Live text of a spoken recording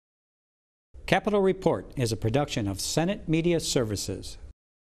Capitol Report is a production of Senate Media Services.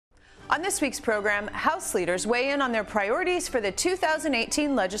 On this week's program, House leaders weigh in on their priorities for the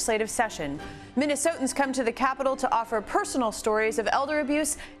 2018 legislative session. Minnesotans come to the Capitol to offer personal stories of elder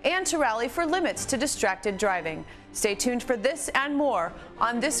abuse and to rally for limits to distracted driving. Stay tuned for this and more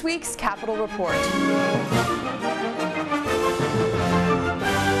on this week's Capitol Report.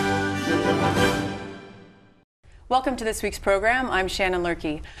 Welcome to this week's program. I'm Shannon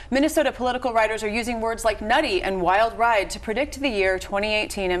Loehrke. Minnesota political writers are using words like nutty and wild ride to predict the year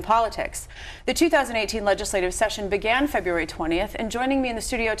 2018 in politics. The 2018 legislative session began February 20th, and joining me in the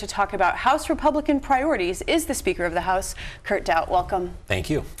studio to talk about House Republican priorities is the Speaker of the House, Kurt Daudt. Welcome. Thank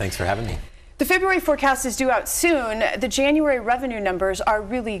you. Thanks for having me. The February forecast is due out soon. The January revenue numbers are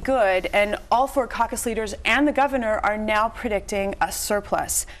really good, and all four caucus leaders and the governor are now predicting a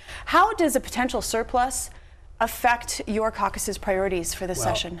surplus. How does a potential surplus affect your caucus's priorities for this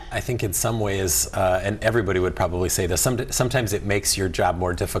session? I think in some ways, and everybody would probably say this, sometimes it makes your job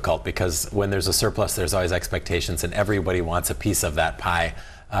more difficult because when there's a surplus, there's always expectations and everybody wants a piece of that pie.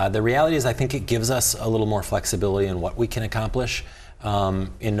 The reality is I think it gives us a little more flexibility in what we can accomplish.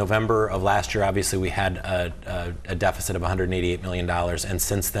 In November of last year, obviously, we had a deficit of $188 million, and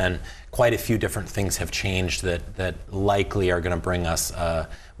since then, quite a few different things have changed that likely are going to bring us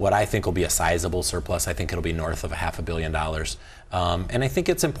what I think will be a sizable surplus. I think it'll be north of $500 million. And I think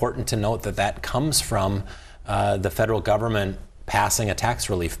it's important to note that that comes from the federal government passing a tax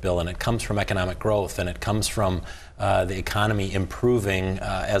relief bill, and it comes from economic growth, and it comes from the economy improving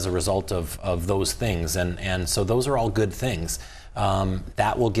as a result of those things. And so those are all good things.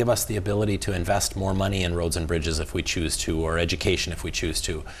 That will give us the ability to invest more money in roads and bridges if we choose to, or education if we choose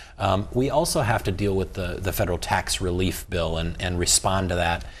to. We also have to deal with the federal tax relief bill and respond to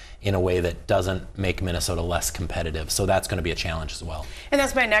that in a way that doesn't make Minnesota less competitive. So that's going to be a challenge as well. And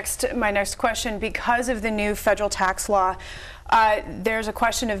that's my next question. Because of the new federal tax law, there's a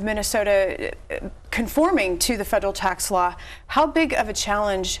question of Minnesota conforming to the federal tax law. How big of a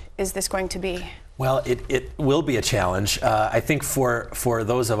challenge is this going to be? Well, it will be a challenge. I think for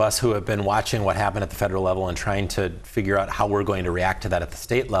those of us who have been watching what happened at the federal level and trying to figure out how we're going to react to that at the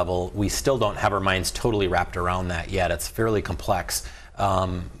state level, we still don't have our minds totally wrapped around that yet. It's fairly complex.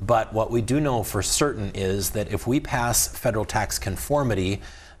 But what we do know for certain is that if we pass federal tax conformity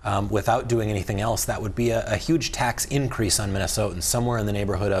without doing anything else, that would be a huge tax increase on Minnesotans, somewhere in the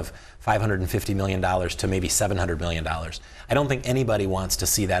neighborhood of $550 million to maybe $700 million. I don't think anybody wants to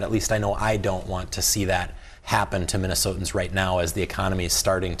see that. At least I know I don't want to see that happen to Minnesotans right now as the economy is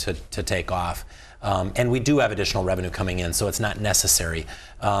starting to take off. And we do have additional revenue coming in, so it's not necessary.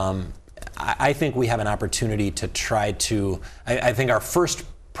 I think we have an opportunity to try to, I think our first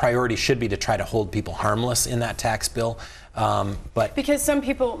priority should be to try to hold people harmless in that tax bill. But because some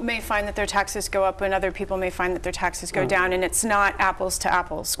people may find that their taxes go up and other people may find that their taxes go down, and it's not apples to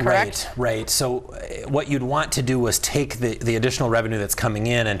apples, correct? Right. So what you'd want to do is take the additional revenue that's coming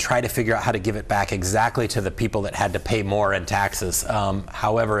in and try to figure out how to give it back exactly to the people that had to pay more in taxes.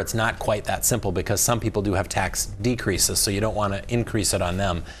 However, it's not quite that simple because some people do have tax decreases, so you don't want to increase it on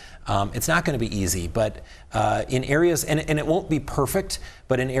them. It's not going to be easy, but in areas, and it won't be perfect,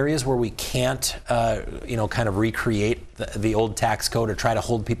 but in areas where we can't, kind of recreate the old tax code or try to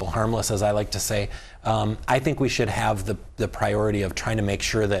hold people harmless, as I like to say, I think we should have the priority of trying to make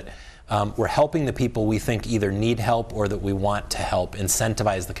sure that we're helping the people we think either need help or that we want to help,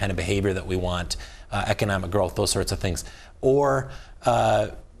 incentivize the kind of behavior that we want, economic growth, those sorts of things, or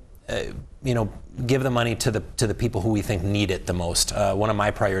give the money to the people who we think need it the most. One of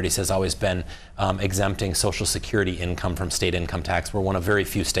my priorities has always been exempting Social Security income from state income tax. We're one of very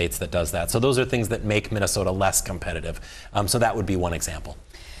few states that does that. So those are things that make Minnesota less competitive. So that would be one example.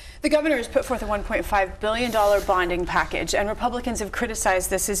 The governor has put forth a $1.5 billion bonding package, and Republicans have criticized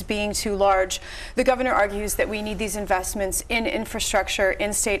this as being too large. The governor argues that we need these investments in infrastructure,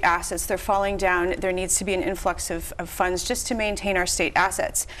 in state assets. They're falling down. There needs to be an influx of funds just to maintain our state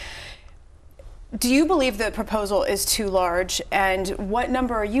assets. Do you believe the proposal is too large, and what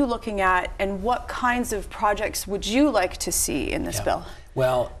number are you looking at, and what kinds of projects would you like to see in this bill?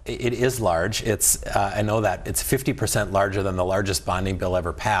 Well, it is large. I know that it's 50% larger than the largest bonding bill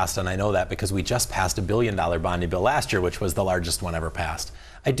ever passed, and I know that because we just passed a $1 billion bonding bill last year, which was the largest one ever passed.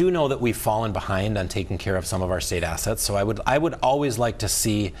 I do know that we've fallen behind on taking care of some of our state assets, so I would always like to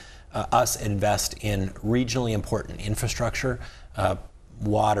see us invest in regionally important infrastructure,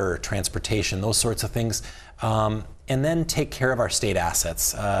 water, transportation, those sorts of things, and then take care of our state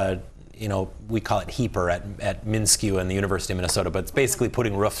assets. we call it HEAPR at Minskew and the University of Minnesota, but it's basically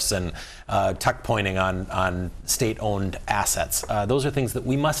putting roofs and tuck pointing on state-owned assets. Those are things that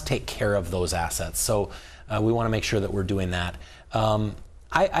we must take care of those assets. So we want to make sure that we're doing that.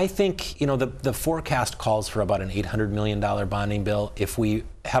 I think, the forecast calls for about an $800 million bonding bill. If we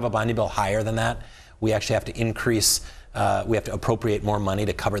have a bonding bill higher than that, we actually have to increase, we have to appropriate more money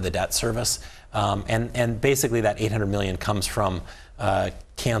to cover the debt service. And basically that $800 million comes from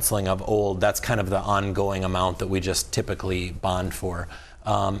canceling of old. That's kind of the ongoing amount that we just typically bond for.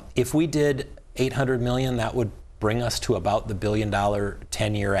 If we did $800 million, that would bring us to about the $1 billion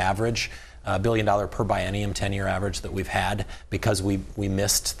 10-year average. $1 billion per biennium 10-year average that we've had because we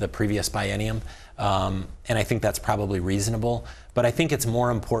missed the previous biennium. And I think that's probably reasonable. But I think it's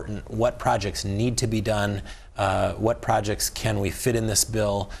more important what projects need to be done, what projects can we fit in this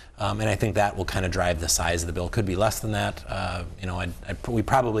bill, and I think that will kind of drive the size of the bill. Could be less than that. We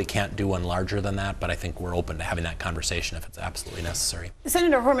probably can't do one larger than that, but I think we're open to having that conversation if it's absolutely necessary.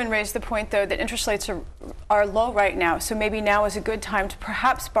 Senator Hortman raised the point, though, that interest rates are low right now, so maybe now is a good time to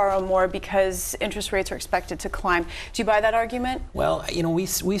perhaps borrow more because interest rates are expected to climb. Do you buy that argument? Well, we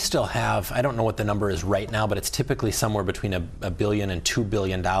still have, I don't know what the number is right now, but it's typically somewhere between $1 billion and $2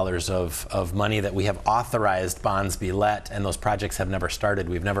 billion of money that we have authorized bonds be let, and those projects have never started.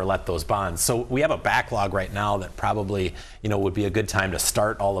 We've never let those bonds. So we have a backlog right now that probably, would be a good time to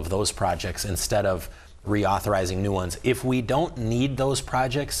start all of those projects instead of reauthorizing new ones. If we don't need those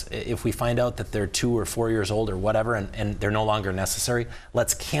projects, if we find out that they're 2 or 4 years old or whatever and they're no longer necessary,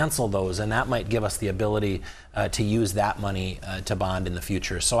 let's cancel those, and that might give us the ability to use that money to bond in the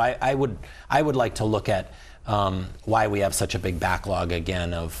future. So I would like to look at why we have such a big backlog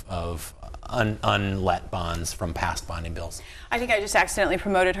again of unlet bonds from past bonding bills. I think I just accidentally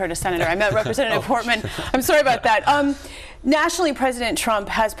promoted her to senator. I meant Representative Hortman. I'm sorry about that. Nationally, President Trump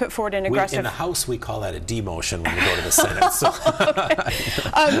has put forward an aggressive... In the House, we call that a demotion when we go to the Senate. So.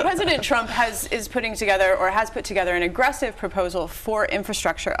 President Trump has put together an aggressive proposal for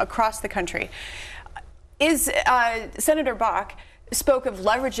infrastructure across the country. Senator Bach spoke of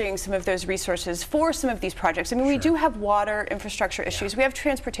leveraging some of those resources for some of these projects. I mean, we do have water infrastructure issues, we have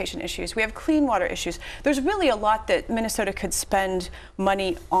transportation issues, we have clean water issues. There's really a lot that Minnesota could spend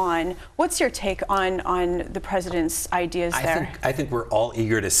money on. What's your take on the president's ideas there? I think we're all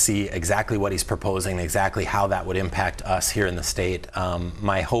eager to see exactly what he's proposing, exactly how that would impact us here in the state.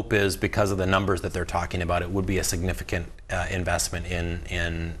 My hope is, because of the numbers that they're talking about, it would be a significant investment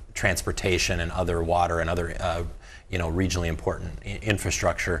in transportation and other water and other regionally important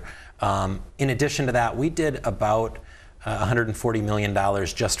infrastructure. In addition to that, we did about $140 million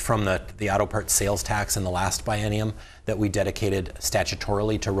just from the auto parts sales tax in the last biennium that we dedicated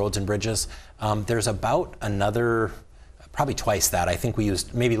statutorily to roads and bridges. There's about another, probably twice that. I think we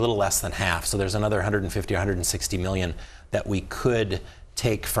used maybe a little less than half. So there's another 150 or 160 million that we could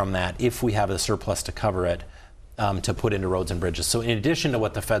take from that if we have a surplus to cover it, to put into roads and bridges. So in addition to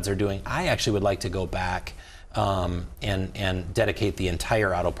what the feds are doing, I actually would like to go back and dedicate the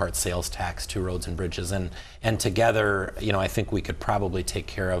entire auto parts sales tax to roads and bridges, and together, I think we could probably take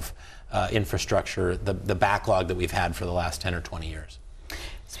care of infrastructure, the backlog that we've had for the last 10 or 20 years.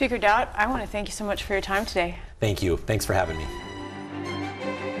 Speaker Daudt, I want to thank you so much for your time today. Thank you. Thanks for having me.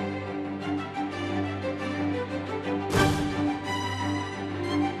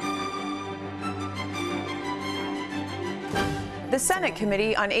 The Senate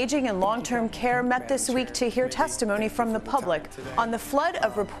Committee on Aging and Long-Term Care met this week to hear testimony from the public on the flood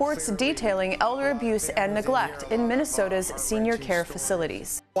of reports detailing elder abuse and neglect in Minnesota's senior care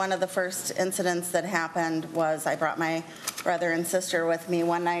facilities. One of the first incidents that happened was I brought my brother and sister with me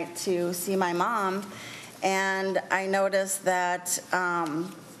one night to see my mom, and I noticed that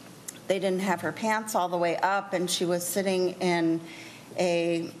they didn't have her pants all the way up, and she was sitting in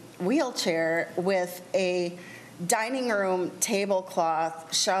a wheelchair with a dining room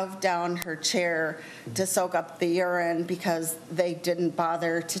tablecloth shoved down her chair to soak up the urine because they didn't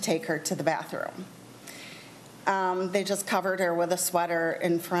bother to take her to the bathroom. They just covered her with a sweater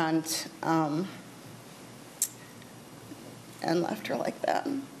in front and left her like that.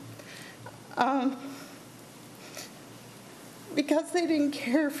 Because they didn't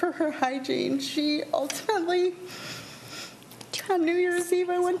care for her hygiene, she ultimately, on New Year's Eve,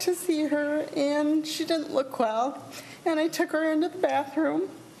 I went to see her, and she didn't look well, and I took her into the bathroom,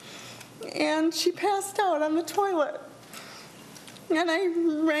 and she passed out on the toilet, and I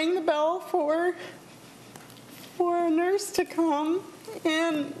rang the bell for a nurse to come,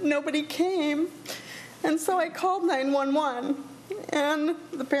 and nobody came, and so I called 911, and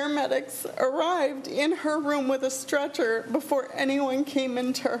the paramedics arrived in her room with a stretcher before anyone came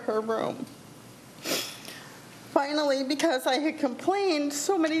into her room. Finally, because I had complained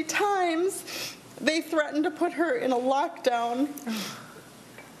so many times, they threatened to put her in a lockdown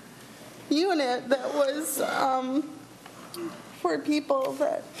unit that was for people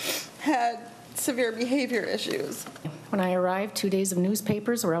that had severe behavior issues. When I arrived, 2 days of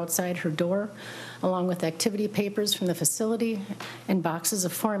newspapers were outside her door, along with activity papers from the facility, and boxes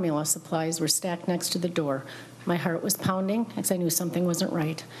of formula supplies were stacked next to the door. My heart was pounding as I knew something wasn't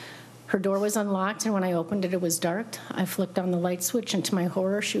right. Her door was unlocked, and when I opened it, it was dark. I flicked on the light switch, and to my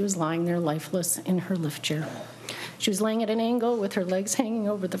horror, she was lying there lifeless in her lift chair. She was laying at an angle with her legs hanging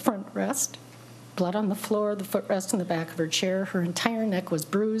over the front rest, blood on the floor, the footrest in the back of her chair. Her entire neck was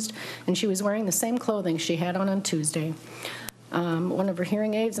bruised, and she was wearing the same clothing she had on Tuesday. One of her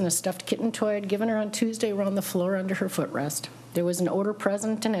hearing aids and a stuffed kitten toy I'd given her on Tuesday were on the floor under her footrest. There was an odor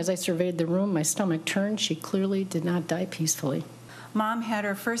present, and as I surveyed the room, my stomach turned. She clearly did not die peacefully. Mom had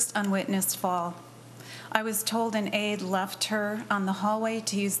her first unwitnessed fall. I was told an aide left her on the hallway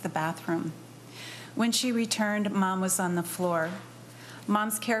to use the bathroom. When she returned, Mom was on the floor.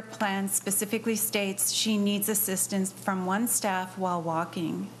 Mom's care plan specifically states she needs assistance from one staff while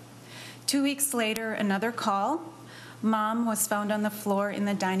walking. 2 weeks later, another call. Mom was found on the floor in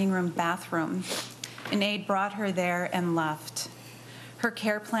the dining room bathroom. An aide brought her there and left. Her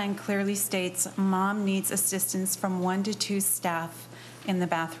care plan clearly states Mom needs assistance from 1 to 2 staff in the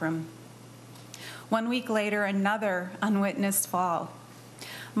bathroom. 1 week later, another unwitnessed fall.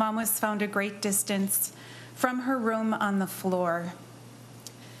 Mom was found a great distance from her room on the floor.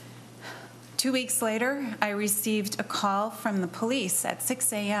 2 weeks later, I received a call from the police at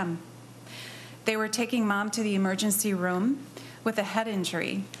 6 a.m. They were taking Mom to the emergency room with a head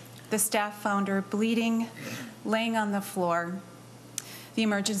injury. The staff found her bleeding, laying on the floor. The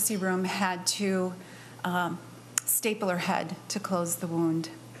emergency room had to staple her head to close the wound.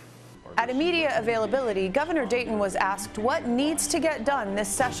 At a media availability, Governor Dayton was asked what needs to get done this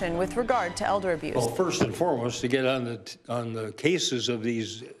session with regard to elder abuse. Well, first and foremost, to get on the cases of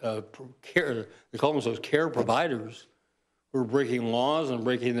these care, they call themselves care providers, who are breaking laws and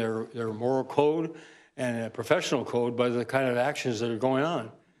breaking their moral code and professional code by the kind of actions that are going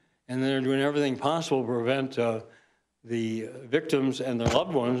on. And they're doing everything possible to prevent the victims and their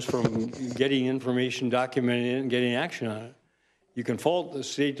loved ones from getting information documented and getting action on it. You can fault the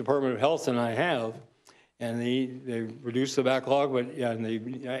State Department of Health, and I have, and they reduced the backlog, but yeah, and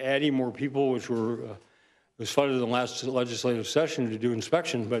they adding more people, which was funded in the last legislative session to do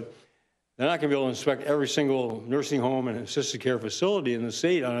inspection, but they're not going to be able to inspect every single nursing home and assisted care facility in the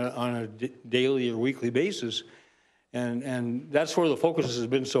state on a daily or weekly basis, and that's where the focus has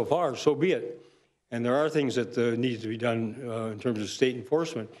been so far. So be it. And there are things that need to be done in terms of state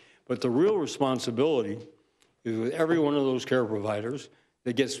enforcement. But the real responsibility is with every one of those care providers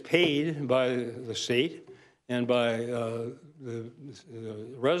that gets paid by the state and by the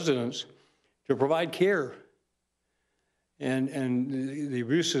residents to provide care. And the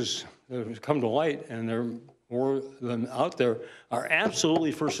abuses that have come to light, and there are more of them out there, are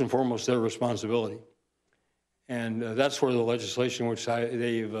absolutely first and foremost their responsibility. And that's where the legislation, which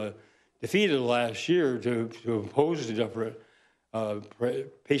they've defeated last year to impose the different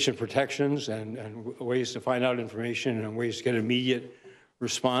patient protections and ways to find out information and ways to get immediate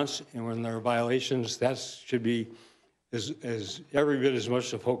response. And when there are violations, that should be as every bit as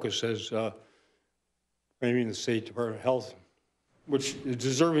much the focus as maybe the State Department of Health, which is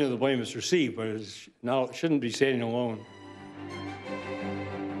deserving of the blame it's received, but it shouldn't be standing alone.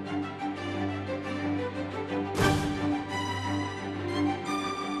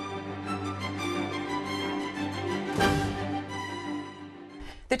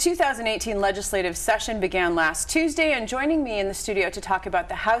 The 2018 legislative session began last Tuesday, and joining me in the studio to talk about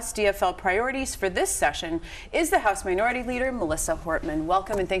the House DFL priorities for this session is the House Minority Leader, Melissa Hortman.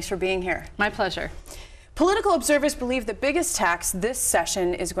 Welcome and thanks for being here. My pleasure. Political observers believe the biggest tax this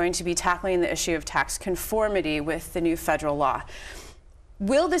session is going to be tackling the issue of tax conformity with the new federal law.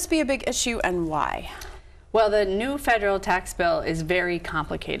 Will this be a big issue, and why? Well, the new federal tax bill is very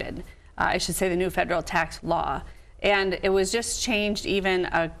complicated. I should say the new federal tax law. And it was just changed even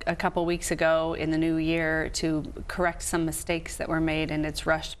a couple weeks ago in the new year to correct some mistakes that were made in its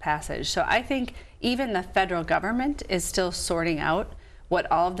rushed passage. So I think even the federal government is still sorting out what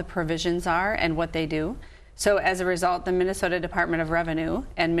all of the provisions are and what they do. So as a result, the Minnesota Department of Revenue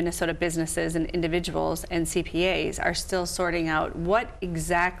and Minnesota businesses and individuals and CPAs are still sorting out what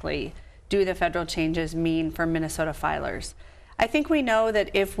exactly do the federal changes mean for Minnesota filers. I think we know that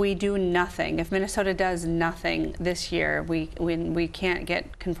if we do nothing, if Minnesota does nothing this year, when we can't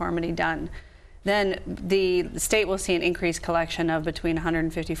get conformity done, then the state will see an increased collection of between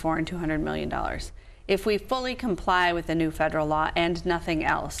 $154 and $200 million. If we fully comply with the new federal law and nothing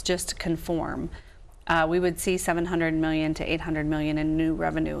else, just conform, we would see $700 million to $800 million in new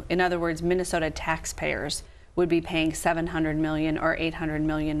revenue. In other words, Minnesota taxpayers would be paying $700 million or $800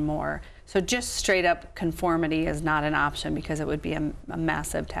 million more. So just straight up conformity is not an option because it would be a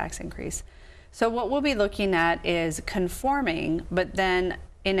massive tax increase. So what we'll be looking at is conforming, but then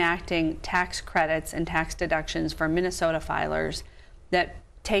enacting tax credits and tax deductions for Minnesota filers that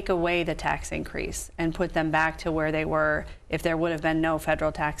take away the tax increase and put them back to where they were if there would have been no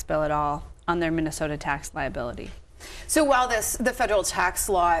federal tax bill at all on their Minnesota tax liability. So while the federal tax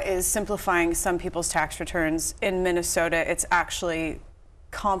law is simplifying some people's tax returns in Minnesota, it's actually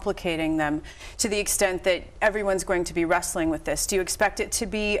complicating them to the extent that everyone's going to be wrestling with this. Do you expect it to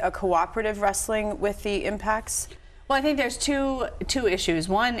be a cooperative wrestling with the impacts? Well, I think there's two issues.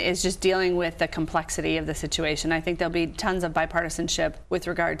 One is just dealing with the complexity of the situation. I think there'll be tons of bipartisanship with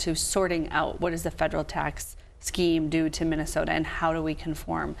regard to sorting out what does the federal tax scheme do to Minnesota and how do we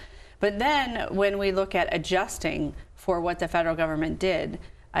conform. But then when we look at adjusting for what the federal government did,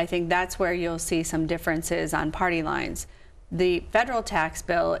 I think that's where you'll see some differences on party lines. The federal tax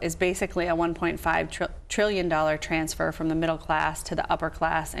bill is basically a $1.5 trillion transfer from the middle class to the upper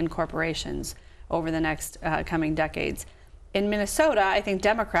class and corporations over the next coming decades. In Minnesota, I think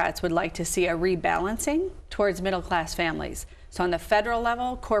Democrats would like to see a rebalancing towards middle class families. So on the federal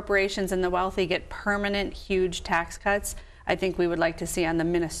level, corporations and the wealthy get permanent, huge tax cuts. I think we would like to see on the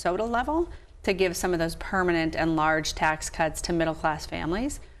Minnesota level to give some of those permanent and large tax cuts to middle class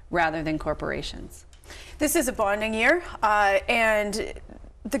families rather than corporations. This is a bonding year, and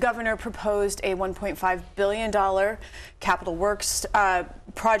the governor proposed a $1.5 billion capital works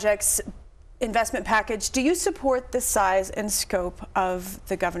projects investment package. Do you support the size and scope of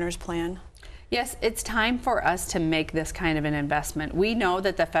the governor's plan? Yes, it's time for us to make this kind of an investment. We know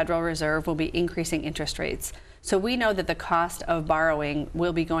that the Federal Reserve will be increasing interest rates. So we know that the cost of borrowing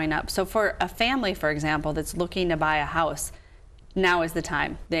will be going up. So for a family, for example, that's looking to buy a house, now is the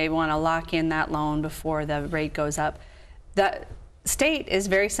time. They want to lock in that loan before the rate goes up. The state is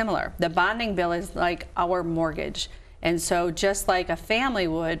very similar. The bonding bill is like our mortgage. And so just like a family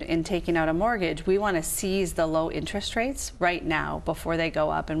would in taking out a mortgage, we want to seize the low interest rates right now before they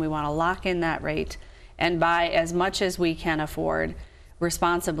go up, and we want to lock in that rate and buy as much as we can afford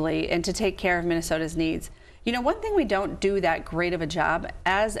responsibly and to take care of Minnesota's needs. You know, one thing we don't do that great of a job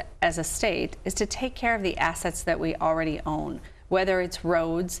as a state is to take care of the assets that we already own, whether it's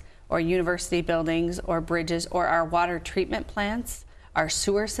roads or university buildings or bridges or our water treatment plants, our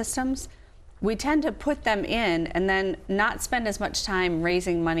sewer systems. We tend to put them in and then not spend as much time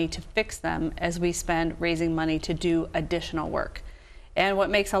raising money to fix them as we spend raising money to do additional work. And what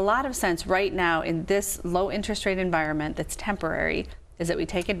makes a lot of sense right now in this low interest rate environment that's temporary is that we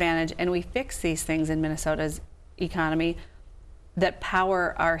take advantage and we fix these things in Minnesota's economy that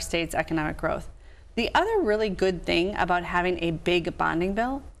power our state's economic growth. The other really good thing about having a big bonding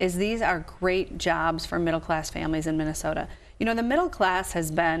bill is these are great jobs for middle class families in Minnesota. You know, the middle class has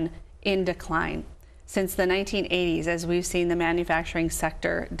been in decline since the 1980s as we've seen the manufacturing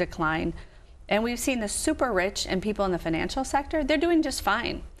sector decline. And we've seen the super rich and people in the financial sector, they're doing just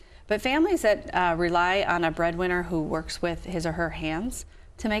fine. But families that rely on a breadwinner who works with his or her hands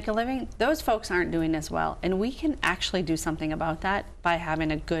to make a living, those folks aren't doing as well. And we can actually do something about that by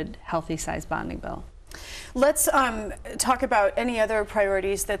having a good, healthy size bonding bill. Let's talk about any other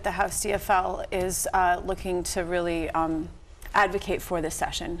priorities that the House DFL is looking to really advocate for this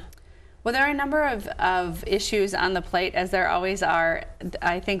session. Well, there are a number of issues on the plate, as there always are.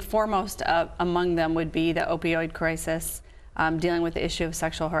 I think foremost among them would be the opioid crisis, dealing with the issue of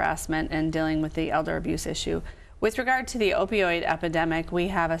sexual harassment and dealing with the elder abuse issue. With regard to the opioid epidemic, we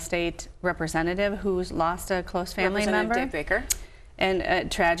have a state representative who's lost a close family member. Dave Baker. In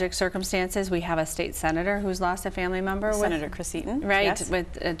tragic circumstances. We have a state senator who's lost a family member. Senator Chris Eaton. Right, yes.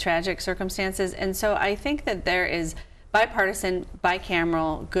 with tragic circumstances. And so I think that there is bipartisan,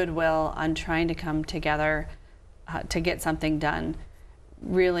 bicameral goodwill on trying to come together to get something done.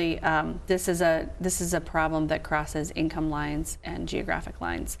 Really, this is a problem that crosses income lines and geographic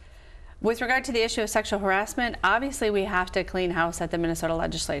lines. With regard to the issue of sexual harassment, obviously we have to clean house at the Minnesota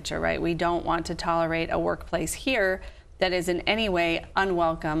legislature, right? We don't want to tolerate a workplace here that is in any way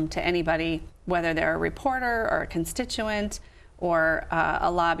unwelcome to anybody, whether they're a reporter or a constituent or a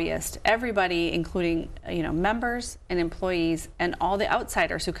lobbyist. Everybody, including members and employees and all the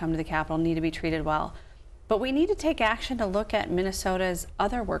outsiders who come to the Capitol, need to be treated well. But we need to take action to look at Minnesota's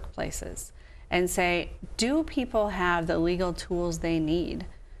other workplaces and say, do people have the legal tools they need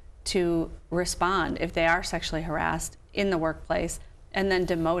to respond if they are sexually harassed in the workplace and then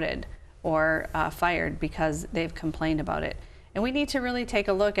demoted or fired because they've complained about it? And we need to really take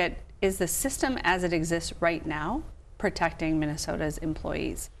a look at, is the system as it exists right now protecting Minnesota's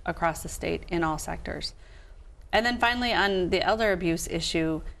employees across the state in all sectors? And then finally, on the elder abuse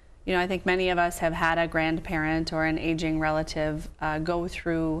issue, you know, I think many of us have had a grandparent or an aging relative go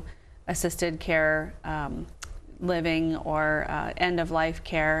through assisted care living or end-of-life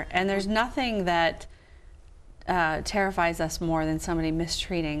care, and there's nothing that terrifies us more than somebody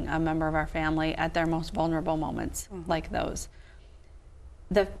mistreating a member of our family at their most vulnerable moments like those.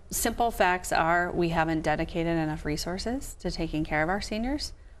 The simple facts are we haven't dedicated enough resources to taking care of our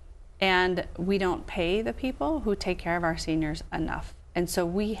seniors, and we don't pay the people who take care of our seniors enough. And so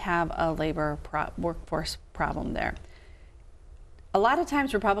we have a labor workforce problem there. A lot of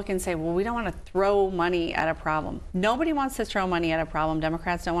times Republicans say, well, we don't want to throw money at a problem. Nobody wants to throw money at a problem.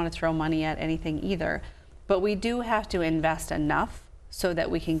 Democrats don't want to throw money at anything either. But we do have to invest enough so that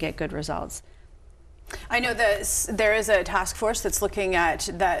we can get good results. I know that there is a task force that's looking at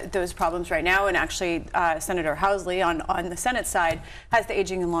those problems right now, and actually Senator Housley on the Senate side has the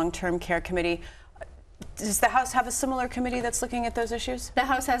Aging and Long-Term Care Committee. Does the House have a similar committee that's looking at those issues? The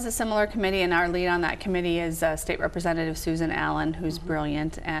House has a similar committee, and our lead on that committee is State Representative Susan Allen, who's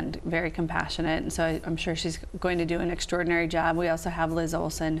brilliant and very compassionate, and so I'm sure she's going to do an extraordinary job. We also have Liz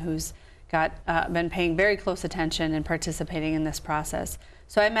Olson, who's been paying very close attention and participating in this process.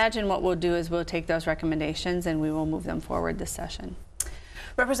 So I imagine what we'll do is we'll take those recommendations and we will move them forward this session.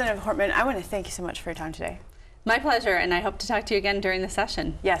 Representative Hortman, I want to thank you so much for your time today. My pleasure, and I hope to talk to you again during the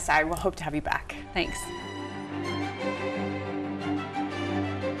session. Yes, I will hope to have you back. Thanks.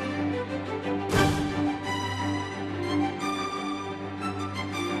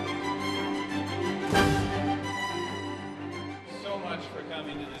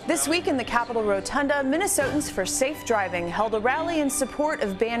 This week in the Capitol Rotunda, Minnesotans for Safe Driving held a rally in support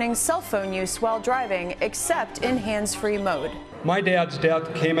of banning cell phone use while driving, except in hands-free mode. My dad's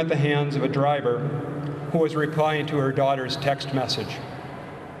death came at the hands of a driver who was replying to her daughter's text message.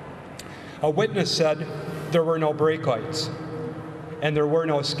 A witness said there were no brake lights and there were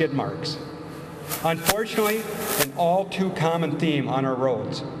no skid marks. Unfortunately, an all too common theme on our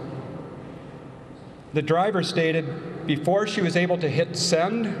roads. The driver stated before she was able to hit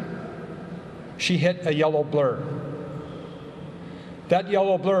send, she hit a yellow blur. That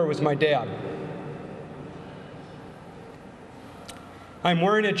yellow blur was my dad. I'm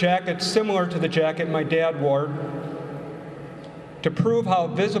wearing a jacket similar to the jacket my dad wore to prove how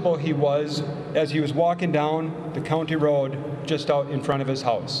visible he was as he was walking down the county road just out in front of his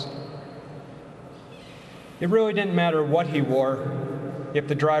house. It really didn't matter what he wore if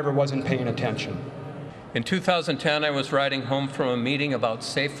the driver wasn't paying attention. In 2010, I was riding home from a meeting about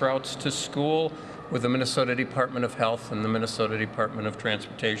safe routes to school with the Minnesota Department of Health and the Minnesota Department of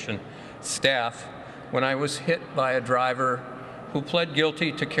Transportation staff when I was hit by a driver who pled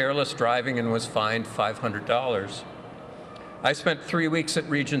guilty to careless driving and was fined $500. I spent 3 weeks at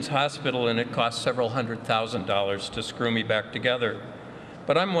Regions Hospital, and it cost several $100,000 to screw me back together.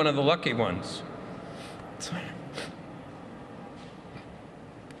 But I'm one of the lucky ones.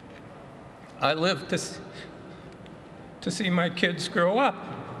 I lived to see my kids grow up.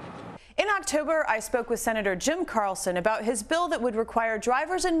 In October, I spoke with Senator Jim Carlson about his bill that would require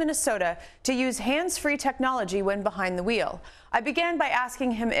drivers in Minnesota to use hands-free technology when behind the wheel. I began by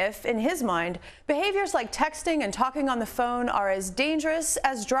asking him if, in his mind, behaviors like texting and talking on the phone are as dangerous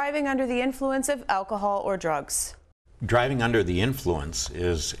as driving under the influence of alcohol or drugs. Driving under the influence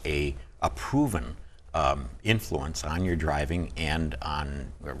is a proven influence on your driving and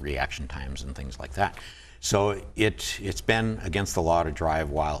on reaction times and things like that. So it's been against the law to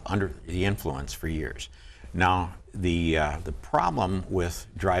drive while under the influence for years. Now, the problem with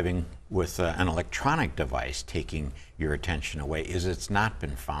driving with an electronic device taking your attention away is it's not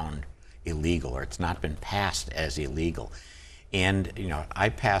been found illegal, or it's not been passed as illegal. And you know,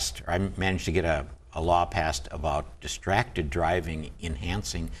 I managed to get a law passed about distracted driving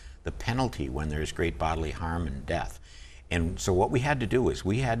enhancing the penalty when there's great bodily harm and death. And so what we had to do is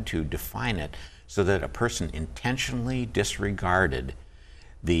we had to define it so that a person intentionally disregarded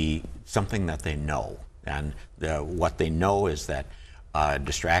something that they know. And what they know is that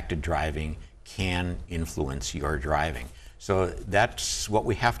distracted driving can influence your driving. So that's what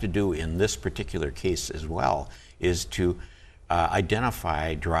we have to do in this particular case as well, is to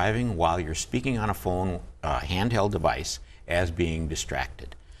identify driving while you're speaking on a phone, handheld device, as being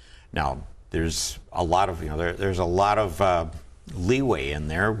distracted. Now, there's a lot of, there's a lot of leeway in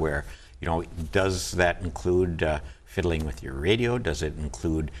there where, does that include fiddling with your radio? Does it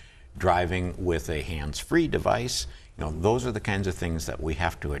include driving with a hands-free device? Those are the kinds of things that we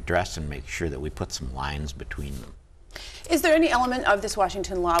have to address and make sure that we put some lines between them. Is there any element of this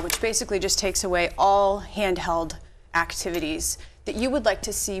Washington law which basically just takes away all handheld activities that you would like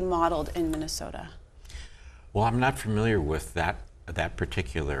to see modeled in Minnesota? Well, I'm not familiar with that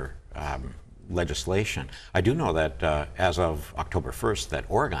particular legislation. I do know that as of October 1st that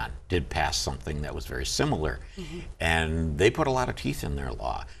Oregon did pass something that was very similar, and they put a lot of teeth in their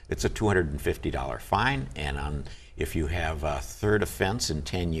law. It's a $250 fine, and if you have a third offense in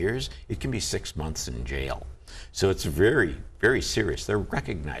 10 years, it can be 6 months in jail. So it's very, very serious. They're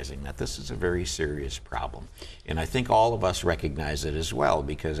recognizing that this is a very serious problem. And I think all of us recognize it as well,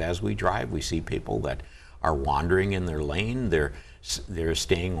 because as we drive, we see people that are wandering in their lane. They're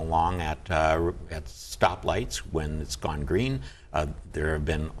staying along at stoplights when it's gone green. There have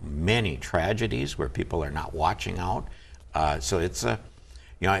been many tragedies where people are not watching out. So it's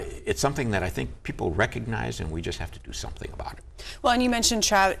it's something that I think people recognize, and we just have to do something about it. Well, and you mentioned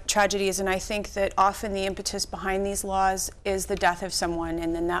tragedies, and I think that often the impetus behind these laws is the death of someone,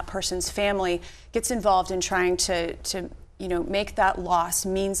 and then that person's family gets involved in trying to make that loss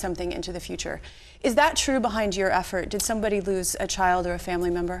mean something into the future. Is that true behind your effort? Did somebody lose a child or a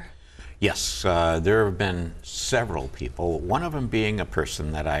family member? Yes, there have been several people, one of them being a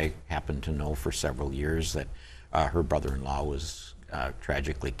person that I happened to know for several years, that her brother-in-law was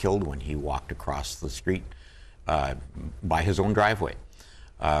tragically killed when he walked across the street by his own driveway.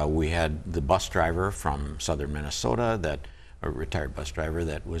 We had the bus driver from southern Minnesota, a retired bus driver,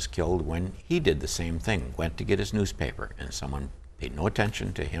 that was killed when he did the same thing, went to get his newspaper, and someone paid no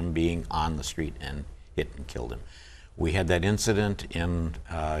attention to him being on the street and hit and killed him. We had that incident in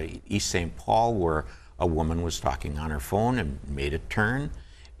East St. Paul where a woman was talking on her phone and made a turn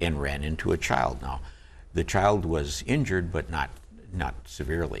and ran into a child. Now, the child was injured, but not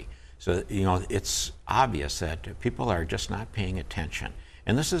severely. So, it's obvious that people are just not paying attention.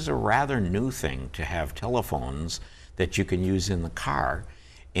 And this is a rather new thing, to have telephones that you can use in the car.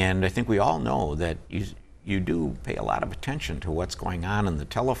 And I think we all know that you do pay a lot of attention to what's going on in the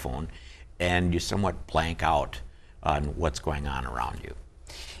telephone, and you somewhat blank out on what's going on around you.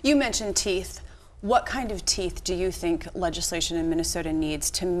 You mentioned teeth. What kind of teeth do you think legislation in Minnesota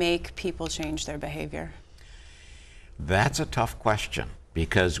needs to make people change their behavior? That's a tough question,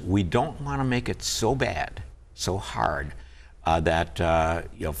 because we don't want to make it so bad, so hard, that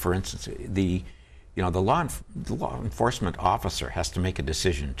for instance, the law enforcement officer has to make a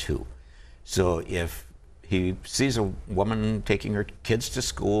decision too. So if he sees a woman taking her kids to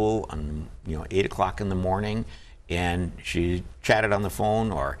school on 8 o'clock in the morning, and she chatted on the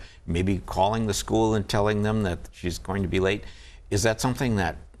phone, or maybe calling the school and telling them that she's going to be late, is that something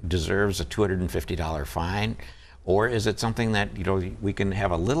that deserves a $250 fine? Or is it something that we can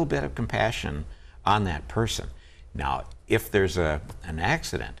have a little bit of compassion on that person? Now, if there's an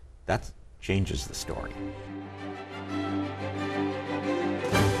accident, that changes the story.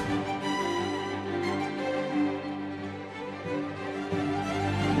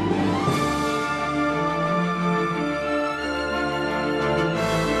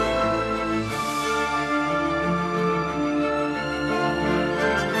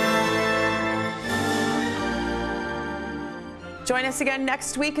 Join us again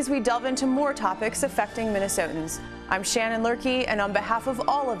next week as we delve into more topics affecting Minnesotans. I'm Shannon Loehrke, and on behalf of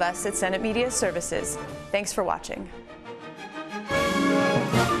all of us at Senate Media Services, thanks for watching.